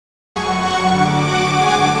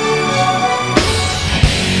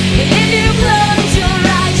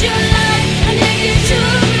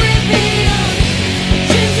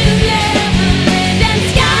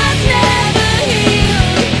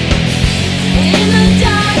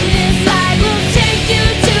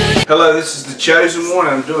this is the Chosen One.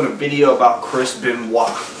 I'm doing a video about Chris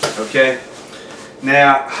Benoit. Okay.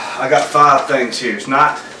 Now I got 5 things here. It's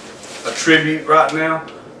not a tribute right now.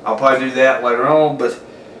 I'll probably do that later on, but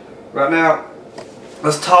right now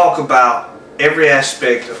let's talk about every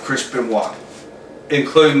aspect of Chris Benoit,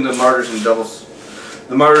 including the murders and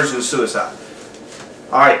suicide.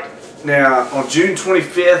 All right. Now on June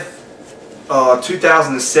 25th,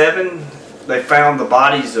 2007. They found the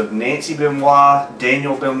bodies of Nancy Benoit,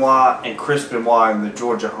 Daniel Benoit, and Chris Benoit in the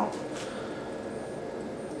Georgia home.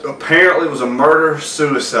 Apparently it was a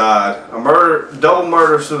murder-suicide, double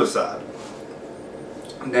murder-suicide.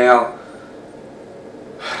 Now,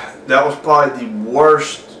 that was probably the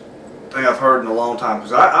worst thing I've heard in a long time,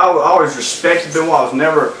 because I always respected Benoit. I was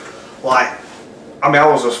never like, I mean, I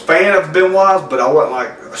was a fan of Benoit's, but I wasn't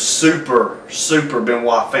like a super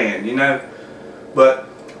Benoit fan, you know? But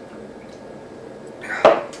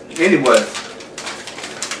anyway,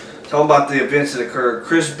 talking about the events that occurred.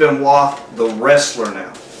 Chris Benoit, the wrestler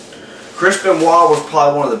now. Chris Benoit was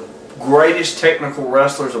probably one of the greatest technical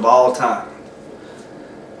wrestlers of all time.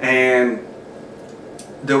 And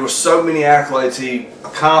there were so many accolades he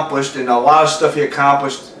accomplished, and a lot of stuff he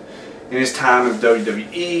accomplished in his time in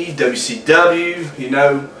WWE, WCW, you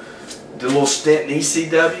know, the little stint in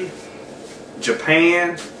ECW,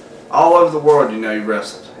 Japan, all over the world, you know, he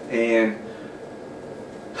wrestled. And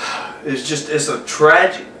it's a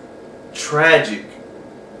tragic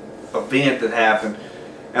event that happened.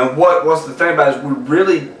 And what's the thing about it is we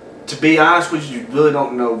really, to be honest with you really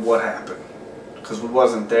don't know what happened, because we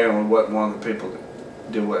wasn't there and we wasn't one of the people that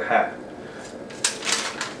did what happened.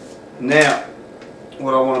 Now,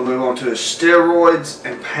 what I want to move on to is steroids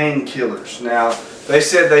and painkillers. Now, they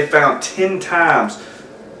said they found 10 times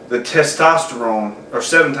the testosterone, or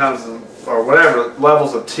 7 times or whatever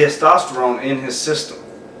levels of testosterone in his system.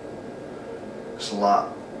 It's a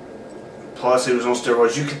lot. Plus he was on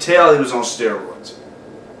steroids. You could tell he was on steroids.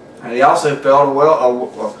 And he also failed a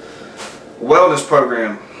wellness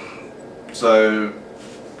program. So,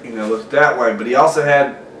 you know, look that way. But he also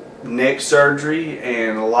had neck surgery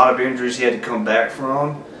and a lot of injuries he had to come back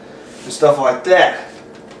from and stuff like that.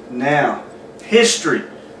 Now, history.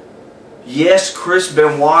 Yes, Chris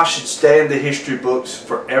Benoit should stay in the history books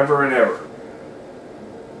forever and ever.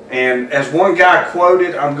 And as one guy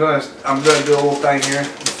quoted, I'm gonna do a little thing here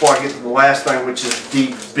before I get to the last thing, which is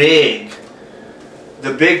the big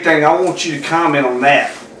thing. I want you to comment on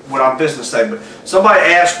that, what I'm business say. But somebody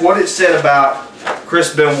asked what it said about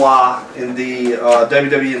Chris Benoit in the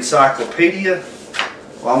WWE Encyclopedia.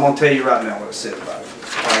 Well, I'm gonna tell you right now what it said about him.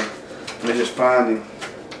 Right. Let me just find him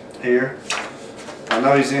here. I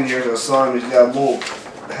know he's in here because I saw him. He's got a little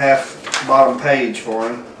half bottom page for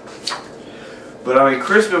him. But I mean,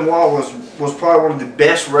 Chris Benoit was probably one of the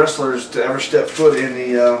best wrestlers to ever step foot in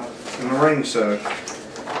the ring. So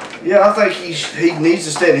yeah, I think he needs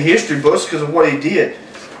to stay in the history books because of what he did.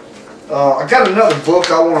 I got another book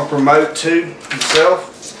I want to promote too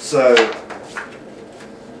himself. So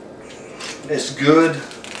it's good.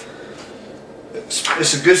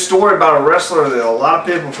 It's a good story about a wrestler that a lot of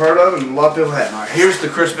people have heard of and a lot of people haven't. Right, here's the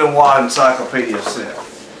Chris Benoit Encyclopedia set.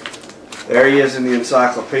 There he is in the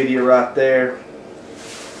encyclopedia right there.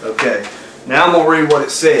 Okay, now I'm going to read what it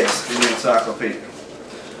says in the encyclopedia.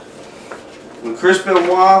 When Chris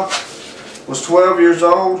Benoit was 12 years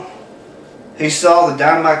old, he saw the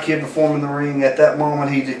Dynamite Kid perform in the ring. At that moment,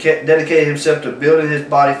 he dedicated himself to building his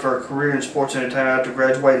body for a career in sports entertainment. After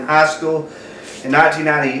graduating high school in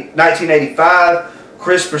 1985,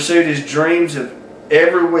 Chris pursued his dreams of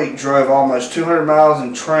every week, drove almost 200 miles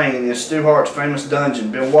and trained in Stu Hart's famous dungeon.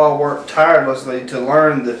 Benoit worked tirelessly to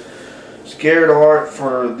learn the scared art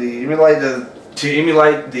to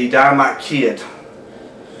emulate the Dynamite Kid.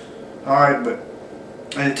 Alright,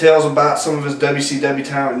 and it tells about some of his WCW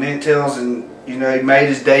time, and then it tells, and you know, he made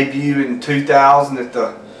his debut in 2000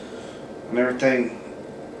 and everything.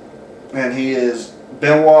 And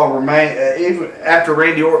Benoit remained, even after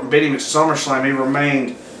Randy Orton beat him at SummerSlam, he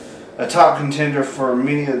remained a top contender for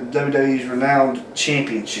many of WWE's renowned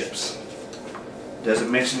championships. Doesn't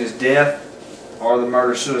mention his death or the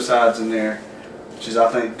murder-suicides in there, which is, I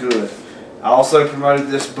think, good. I also promoted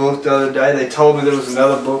this book the other day. They told me there was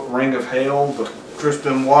another book, Ring of Hell, the Chris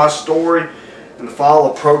Benoit story and the fall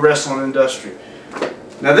of pro wrestling industry.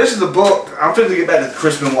 Now this is the book, I'm going to get back to the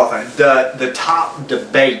Chris Benoit thing, the top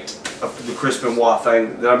debate of the Chris Benoit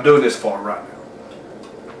thing that I'm doing this for right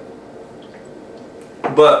now.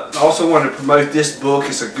 But I also wanted to promote this book.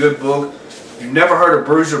 It's a good book. If you've never heard of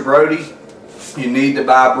Bruiser Brody, you need to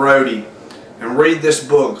buy Brody and read this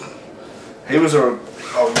book. He was a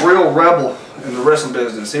a real rebel in the wrestling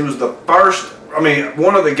business. He was the first, I mean,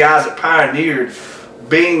 one of the guys that pioneered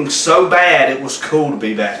being so bad it was cool to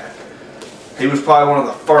be bad. He was probably one of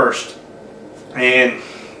the first. And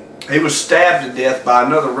he was stabbed to death by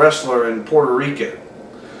another wrestler in Puerto Rico.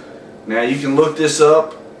 Now you can look this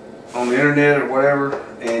up on the internet or whatever,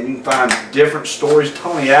 and you can find different stories.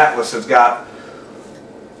 Tony Atlas has got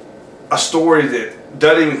a story that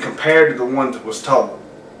doesn't even compare to the one that was told.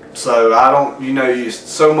 So I don't, you know,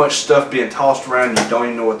 so much stuff being tossed around, you don't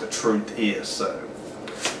even know what the truth is. So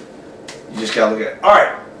you just gotta look at it. All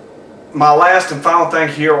right, my last and final thing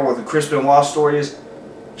here with the Chris Benoit story is: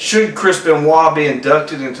 should Chris Benoit be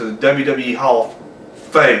inducted into the WWE Hall of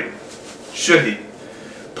Fame? Should he?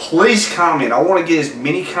 Please comment. I want to get as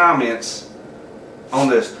many comments on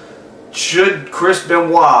this. Should Chris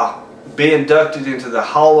Benoit be inducted into the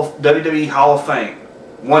WWE Hall of Fame?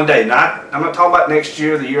 One day. I'm not talking about next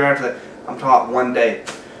year or the year after that. I'm talking about one day.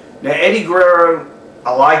 Now, Eddie Guerrero,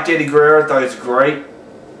 I liked Eddie Guerrero. I thought he was great.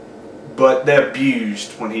 But they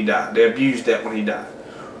abused when he died. They abused that when he died.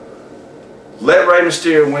 Let Rey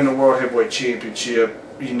Mysterio win the World Heavyweight Championship.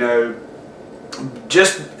 You know,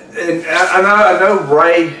 and I know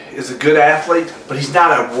Rey is a good athlete, but he's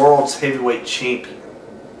not a world's heavyweight champion.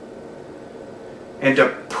 And to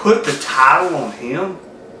put the title on him,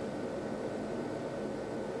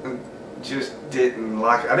 just I didn't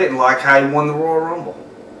like how he won the Royal Rumble.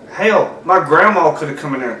 Hell, my grandma could have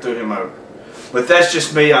come in there and threw him over. But that's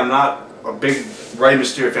just me. I'm not a big Rey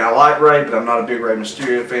Mysterio fan. I like Rey, but I'm not a big Rey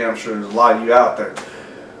Mysterio fan. I'm sure there's a lot of you out there.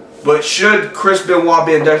 But should Chris Benoit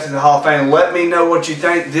be inducted to the Hall of Fame? Let me know what you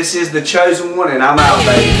think. This is The Chosen One, and I'm out,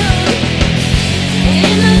 baby.